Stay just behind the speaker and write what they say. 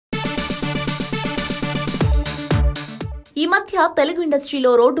ఈ మధ్య తెలుగు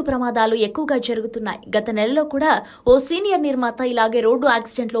ఇండస్ట్రీలో రోడ్డు ప్రమాదాలు ఎక్కువగా జరుగుతున్నాయి. గత నెలలో కూడా ఓ సీనియర్ నిర్మాత ఇలాగే రోడ్డు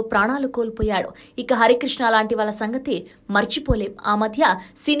యాక్సిడెంట్ లో ప్రాణాలు కోల్పోయాడు. ఇక హరికృష్ణ లాంటి వాళ్ళ సంగతి మర్చిపోలేం. ఆ మధ్య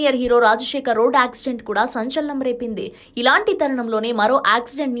senior hero Rajasekhar road accident కూడా సంచలనం రేపింది. ఇలాంటి తరుణంలోనే మరో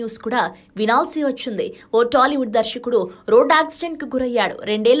యాక్సిడెంట్ న్యూస్ కూడా వినాల్సి వచ్చింది. ఓ టాలీవుడ్ దర్శకుడు రోడ్డు యాక్సిడెంట్ కు గురయ్యాడు.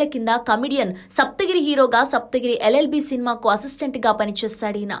 2 ఏళ్ల కింద కమిడియన్ సప్తగిరి హీరోగా సప్తగిరి LLB సినిమాకు అసిస్టెంట్ గా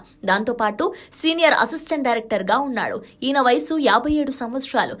పనిచేశాడు. ఈయన దాంతో పాటు సీనియర్ అసిస్టెంట్ డైరెక్టర్ గా ఉన్నాడు. ఈయన వయసు 57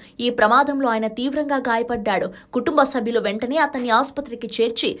 సంవత్సరాలు. ఈ ప్రమాదంలో ఆయన తీవ్రంగా గాయపడ్డాడు. కుటుంబ సభ్యులు వెంటనే అతన్ని ఆసుపత్రికి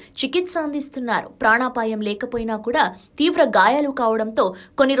చేర్చి చికిత్స అందిస్తున్నారు. ప్రాణాపాయం లేకపోయినా కూడా తీవ్ర గాయాలు కావడంతో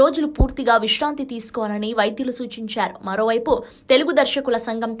కొన్ని రోజులు పూర్తిగా విశ్రాంతి తీసుకోవాలని వైద్యులు సూచించారు. మరోవైపు తెలుగు దర్శకుల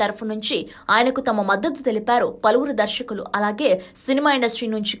సంఘం తరఫు నుంచి ఆయనకు తమ మద్దతు తెలిపారు పలువురు దర్శకులు. అలాగే సినిమా ఇండస్ట్రీ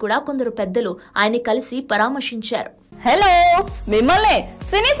నుంచి కూడా కొందరు పెద్దలు ఆయన్ని కలిసి పరామర్శించారు. హలో, మిమ్మల్ని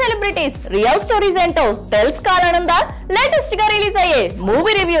సినీ సెలబ్రిటీస్ రియల్ స్టోరీస్ ఏంటో తెలుసుకోవాలనుందా? లేటెస్ట్ గా రిలీజ్ అయ్యే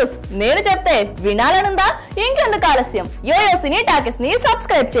మూవీ రివ్యూస్ నేను చెప్తే వినాలనుందా? ఇంకెందుకు ఆలస్యం, యోయో సినీ టాకీస్ ని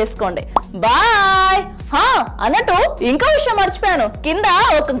సబ్స్క్రైబ్ చేసుకోండి. బాయ్. అన్నట్టు ఇంకో విషయం మర్చిపోయాను, కింద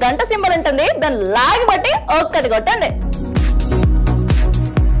ఒక గంట సింబల్ ఉంటుంది, దాన్ని లాగి బట్టి ఒక్కటి కొట్టండి.